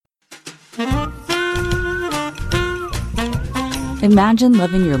Imagine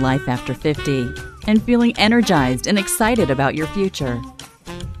living your life after 50 and feeling energized and excited about your future.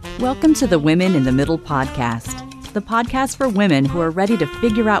 Welcome to the Women in the Middle podcast, the podcast for women who are ready to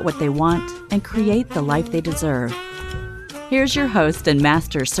figure out what they want and create the life they deserve. Here's your host and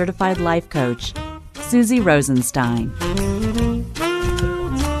master certified life coach, Susie Rosenstein.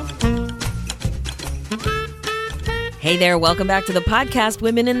 Hey there, welcome back to the podcast,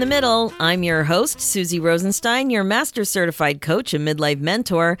 Women in the Middle. I'm your host, Susie Rosenstein, your master certified coach and midlife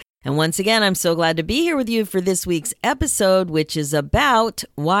mentor. And once again, I'm so glad to be here with you for this week's episode, which is about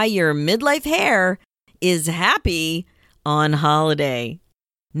why your midlife hair is happy on holiday.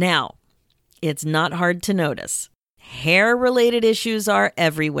 Now, it's not hard to notice. Hair-related issues are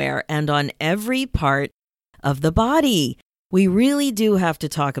everywhere and on every part of the body. We really do have to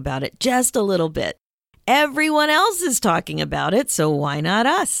talk about it just a little bit. Everyone else is talking about it, so why not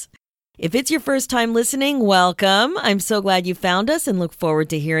us? If it's your first time listening, welcome. I'm so glad you found us and look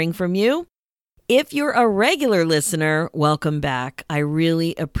forward to hearing from you. If you're a regular listener, welcome back. I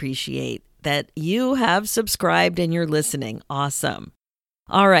really appreciate that you have subscribed and you're listening. Awesome.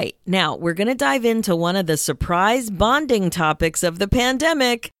 All right, now we're going to dive into one of the surprise bonding topics of the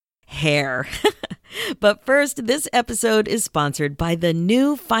pandemic, hair. But first, this episode is sponsored by the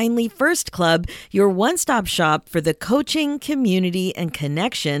new Finally First Club, your one-stop shop for the coaching, community, and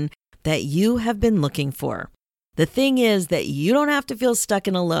connection that you have been looking for. The thing is that you don't have to feel stuck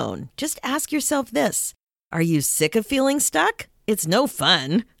and alone. Just ask yourself this: are you sick of feeling stuck? It's no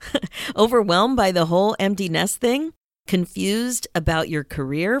fun. Overwhelmed by the whole empty nest thing? Confused about your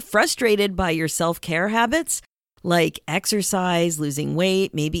career? Frustrated by your self-care habits? Like exercise, losing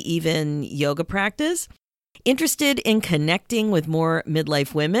weight, maybe even yoga practice? Interested in connecting with more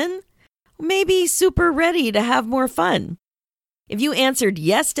midlife women? Maybe super ready to have more fun? If you answered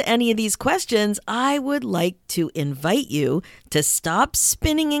yes to any of these questions, I would like to invite you to stop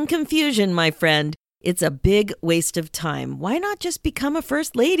spinning in confusion, my friend. It's a big waste of time. Why not just become a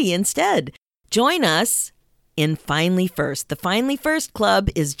first lady instead? Join us in Finally First. The Finally First Club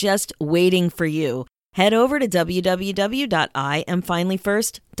is just waiting for you. Head over to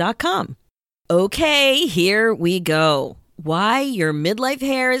www.iamfinallyfirst.com. Okay, here we go. Why your midlife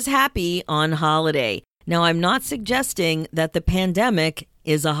hair is happy on holiday. Now, I'm not suggesting that the pandemic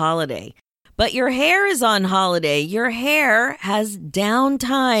is a holiday, but your hair is on holiday. Your hair has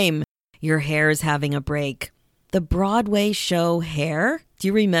downtime. Your hair is having a break. The Broadway show Hair, do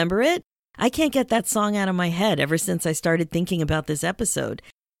you remember it? I can't get that song out of my head ever since I started thinking about this episode.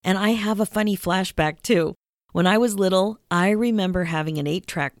 And I have a funny flashback, too. When I was little, I remember having an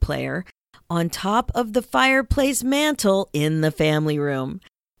 8-track player on top of the fireplace mantle in the family room.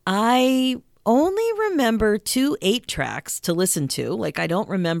 I only remember 2 8-tracks to listen to. Like, I don't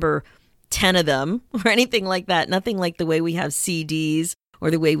remember 10 of them or anything like that. Nothing like the way we have CDs or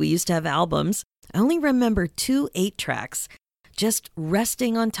the way we used to have albums. I only remember 2 8-tracks just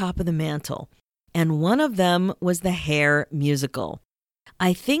resting on top of the mantle. And one of them was the Hair musical.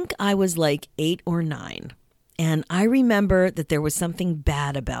 I think I was like 8 or 9, and I remember that there was something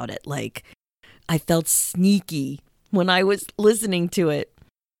bad about it. Like, I felt sneaky when I was listening to it,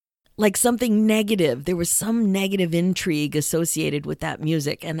 like something negative. There was some negative intrigue associated with that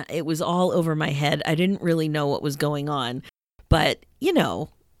music, and it was all over my head. I didn't really know what was going on, but, you know,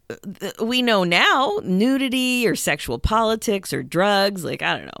 we know now nudity or sexual politics or drugs, like,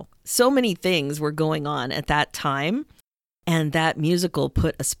 I don't know. So many things were going on at that time. And that musical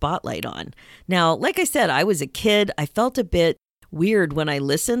put a spotlight on. Now, like I said, I was a kid. I felt a bit weird when I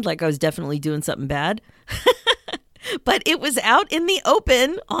listened, like I was definitely doing something bad. But it was out in the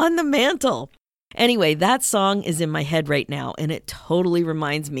open on the mantle. Anyway, that song is in my head right now, and it totally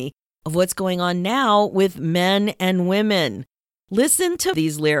reminds me of what's going on now with men and women. Listen to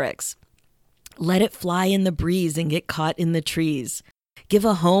these lyrics. Let it fly in the breeze and get caught in the trees. Give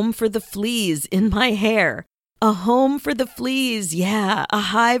a home for the fleas in my hair. A home for the fleas, yeah. A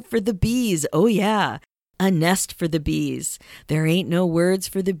hive for the bees, oh yeah. A nest for the bees. There ain't no words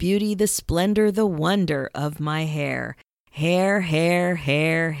for the beauty, the splendor, the wonder of my hair. Hair, hair,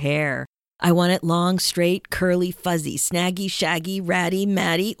 hair, hair. I want it long, straight, curly, fuzzy, snaggy, shaggy, ratty,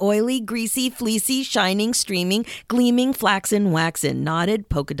 matty, oily, greasy, fleecy, shining, streaming, gleaming, flaxen, waxen, knotted,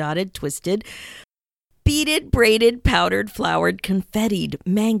 polka-dotted, twisted, beaded, braided, powdered, flowered, confettied,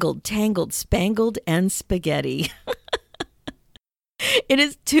 mangled, tangled, spangled, and spaghetti. It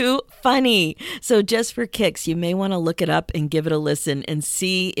is too funny. So just for kicks, you may want to look it up and give it a listen and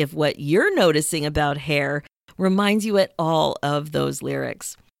see if what you're noticing about hair reminds you at all of those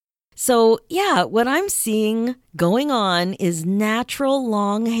lyrics. So yeah, what I'm seeing going on is natural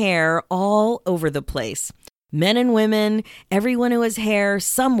long hair all over the place. Men and women, everyone who has hair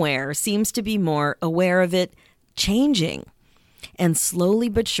somewhere seems to be more aware of it changing. And slowly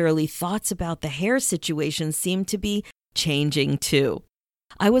but surely, thoughts about the hair situation seem to be changing too.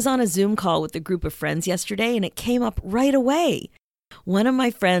 I was on a Zoom call with a group of friends yesterday, and it came up right away. One of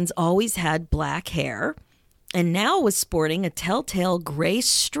my friends always had black hair and now was sporting a telltale gray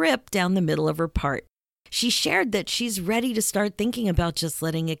strip down the middle of her part. She shared that she's ready to start thinking about just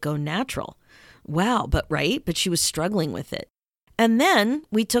letting it go natural. Wow, but she was struggling with it. And then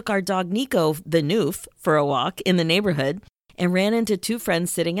we took our dog Nico, the Noof, for a walk in the neighborhood and ran into two friends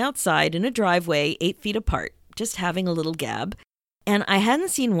sitting outside in a driveway 8 feet apart, just having a little gab. And I hadn't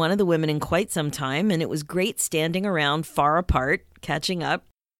seen one of the women in quite some time, and it was great standing around far apart, catching up,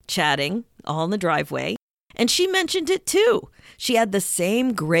 chatting, all in the driveway. And she mentioned it too. She had the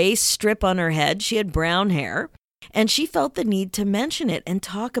same gray strip on her head. She had brown hair, and she felt the need to mention it and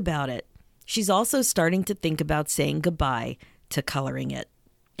talk about it. She's also starting to think about saying goodbye to coloring it.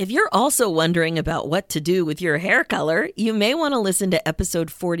 If you're also wondering about what to do with your hair color, you may want to listen to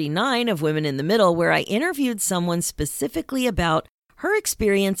episode 49 of Women in the Middle, where I interviewed someone specifically about her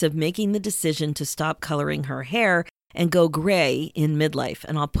experience of making the decision to stop coloring her hair and go gray in midlife.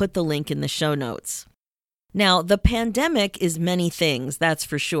 And I'll put the link in the show notes. Now, the pandemic is many things, that's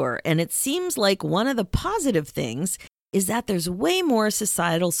for sure. And it seems like one of the positive things is that there's way more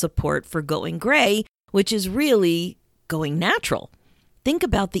societal support for going gray, which is really going natural. Think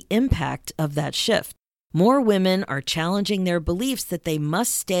about the impact of that shift. More women are challenging their beliefs that they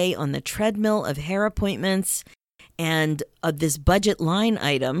must stay on the treadmill of hair appointments and this budget line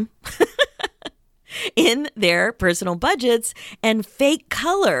item in their personal budgets and fake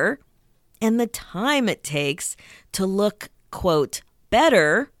color and the time it takes to look, quote,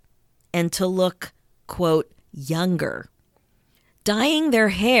 better and to look, quote, younger. Dyeing their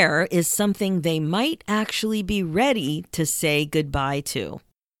hair is something they might actually be ready to say goodbye to.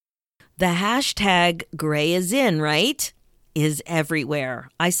 The hashtag gray is in, right? Is everywhere.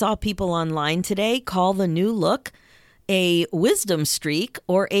 I saw people online today call the new look a wisdom streak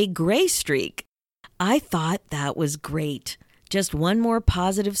or a gray streak. I thought that was great. Just one more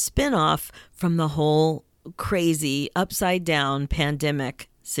positive spin-off from the whole crazy upside down pandemic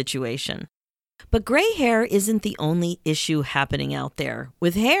situation. But gray hair isn't the only issue happening out there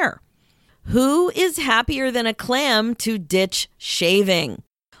with hair. Who is happier than a clam to ditch shaving?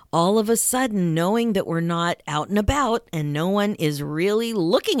 All of a sudden, knowing that we're not out and about and no one is really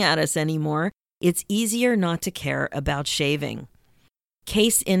looking at us anymore, it's easier not to care about shaving.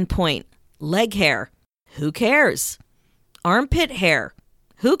 Case in point, leg hair. Who cares? Armpit hair.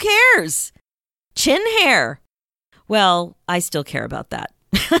 Who cares? Chin hair. Well, I still care about that.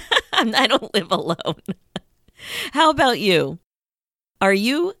 I don't live alone. How about you? Are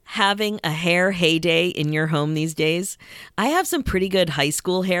you having a hair heyday in your home these days? I have some pretty good high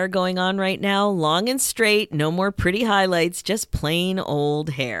school hair going on right now, long and straight, no more pretty highlights, just plain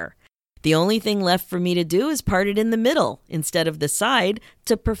old hair. The only thing left for me to do is part it in the middle instead of the side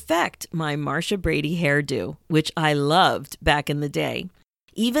to perfect my Marsha Brady hairdo, which I loved back in the day.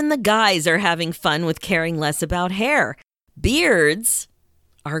 Even the guys are having fun with caring less about hair. Beards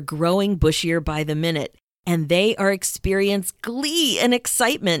are growing bushier by the minute, and they are experiencing glee and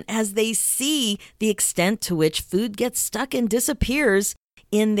excitement as they see the extent to which food gets stuck and disappears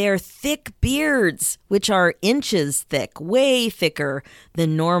in their thick beards, which are inches thick, way thicker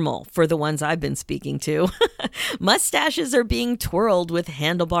than normal for the ones I've been speaking to. Mustaches are being twirled with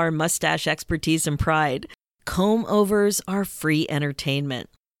handlebar mustache expertise and pride. Comb-overs are free entertainment.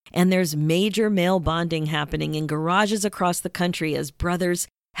 And there's major male bonding happening in garages across the country as brothers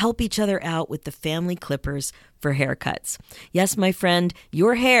help each other out with the family clippers for haircuts. Yes, my friend,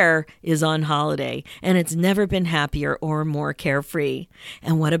 your hair is on holiday, and it's never been happier or more carefree.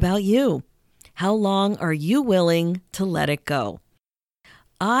 And what about you? How long are you willing to let it go?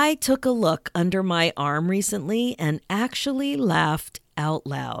 I took a look under my arm recently and actually laughed out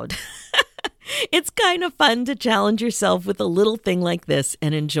loud. It's kind of fun to challenge yourself with a little thing like this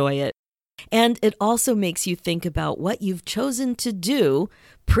and enjoy it. And it also makes you think about what you've chosen to do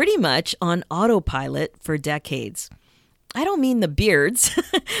pretty much on autopilot for decades. I don't mean the beards,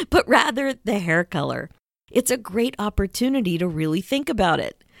 but rather the hair color. It's a great opportunity to really think about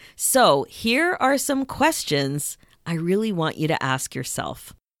it. So here are some questions I really want you to ask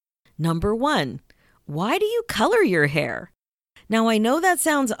yourself. Number 1, why do you color your hair? Now, I know that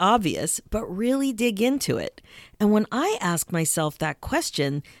sounds obvious, but really dig into it. And when I ask myself that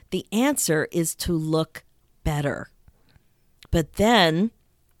question, the answer is to look better. But then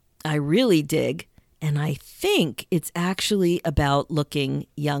I really dig, and I think it's actually about looking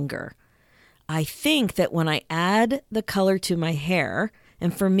younger. I think that when I add the color to my hair,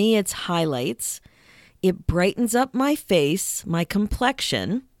 and for me it's highlights, it brightens up my face, my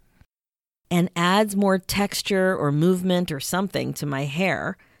complexion, and adds more texture or movement or something to my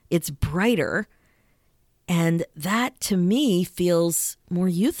hair. It's brighter, and that to me feels more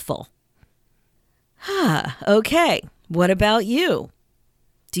youthful. Okay, what about you?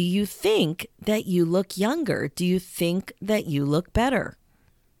 Do you think that you look younger? Do you think that you look better?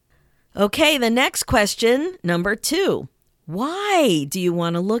 Okay, the next question, number 2. Why do you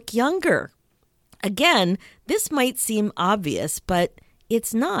want to look younger? Again, this might seem obvious, but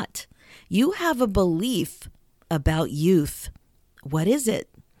it's not. You have a belief about youth. What is it?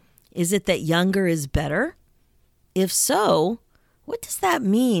 Is it that younger is better? If so, what does that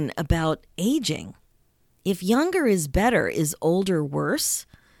mean about aging? If younger is better, is older worse?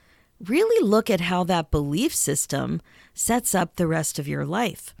 Really look at how that belief system sets up the rest of your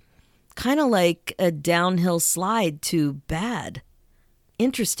life. Kind of like a downhill slide to bad.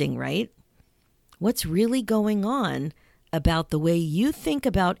 Interesting, right? What's really going on about the way you think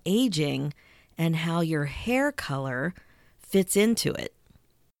about aging and how your hair color fits into it?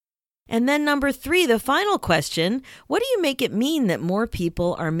 And then number 3, the final question, what do you make it mean that more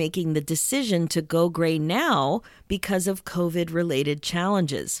people are making the decision to go gray now because of COVID-related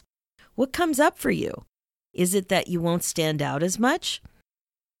challenges? What comes up for you? Is it that you won't stand out as much?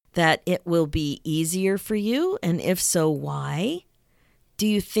 That it will be easier for you? And if so, why? Do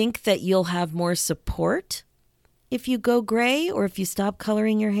you think that you'll have more support if you go gray or if you stop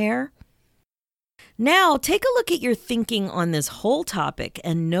coloring your hair? Now, take a look at your thinking on this whole topic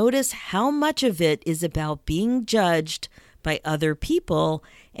and notice how much of it is about being judged by other people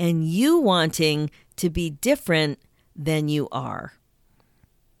and you wanting to be different than you are.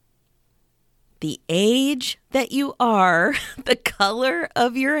 The age that you are, the color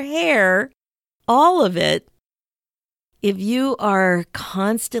of your hair, all of it, if you are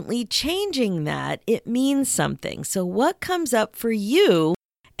constantly changing that, it means something. So what comes up for you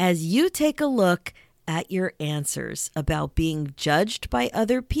as you take a look at your answers about being judged by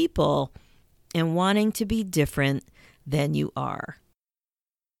other people and wanting to be different than you are?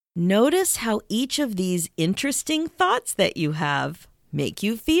 Notice how each of these interesting thoughts that you have make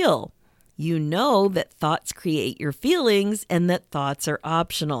you feel. You know that thoughts create your feelings and that thoughts are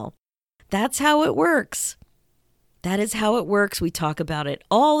optional. That's how it works. That is how it works. We talk about it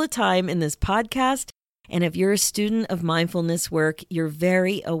all the time in this podcast. And if you're a student of mindfulness work, you're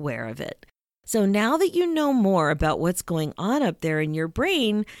very aware of it. So now that you know more about what's going on up there in your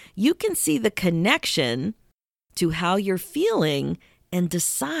brain, you can see the connection to how you're feeling and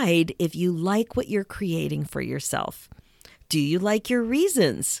decide if you like what you're creating for yourself. Do you like your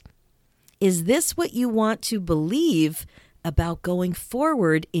reasons? Is this what you want to believe about going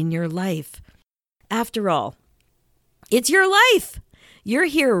forward in your life? After all, it's your life. You're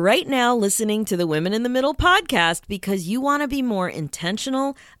here right now listening to the Women in the Middle podcast because you want to be more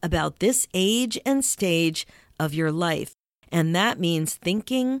intentional about this age and stage of your life. And that means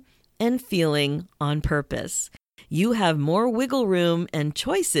thinking and feeling on purpose. You have more wiggle room and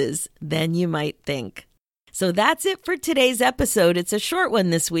choices than you might think. So that's it for today's episode. It's a short one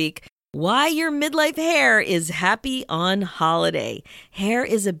this week. Why your midlife hair is happy on holiday. Hair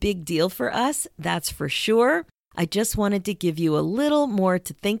is a big deal for us, that's for sure. I just wanted to give you a little more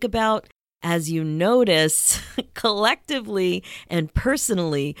to think about as you notice collectively and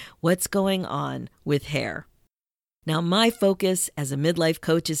personally what's going on with hair. Now, my focus as a midlife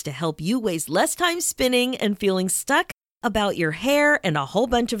coach is to help you waste less time spinning and feeling stuck about your hair and a whole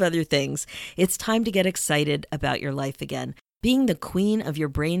bunch of other things. It's time to get excited about your life again. Being the queen of your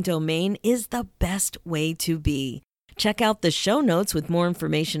brain domain is the best way to be. Check out the show notes with more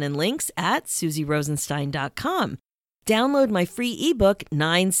information and links at SusieRosenstein.com. Download my free ebook,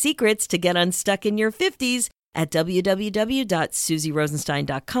 9 Secrets to Get Unstuck in Your 50s at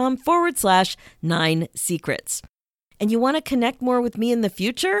www.SusieRosenstein.com/9 secrets. And you want to connect more with me in the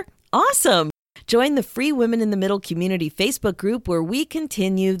future? Awesome! Join the free Women in the Middle community Facebook group where we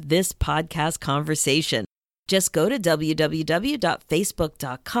continue this podcast conversation. Just go to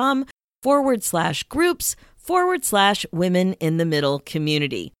www.facebook.com/groups/Women in the Middle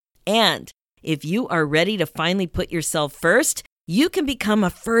community. And if you are ready to finally put yourself first, you can become a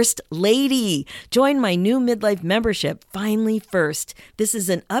first lady. Join my new midlife membership, Finally First. This is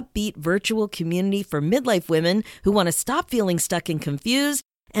an upbeat virtual community for midlife women who want to stop feeling stuck and confused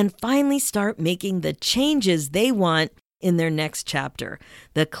and finally start making the changes they want in their next chapter.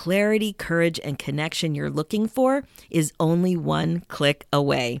 The clarity, courage, and connection you're looking for is only one click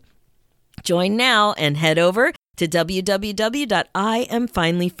away. Join now and head over to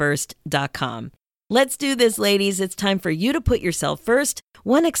www.IamFinallyFirst.com. Let's do this, ladies. It's time for you to put yourself first,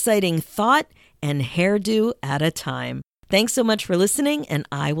 one exciting thought and hairdo at a time. Thanks so much for listening, and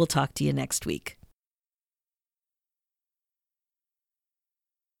I will talk to you next week.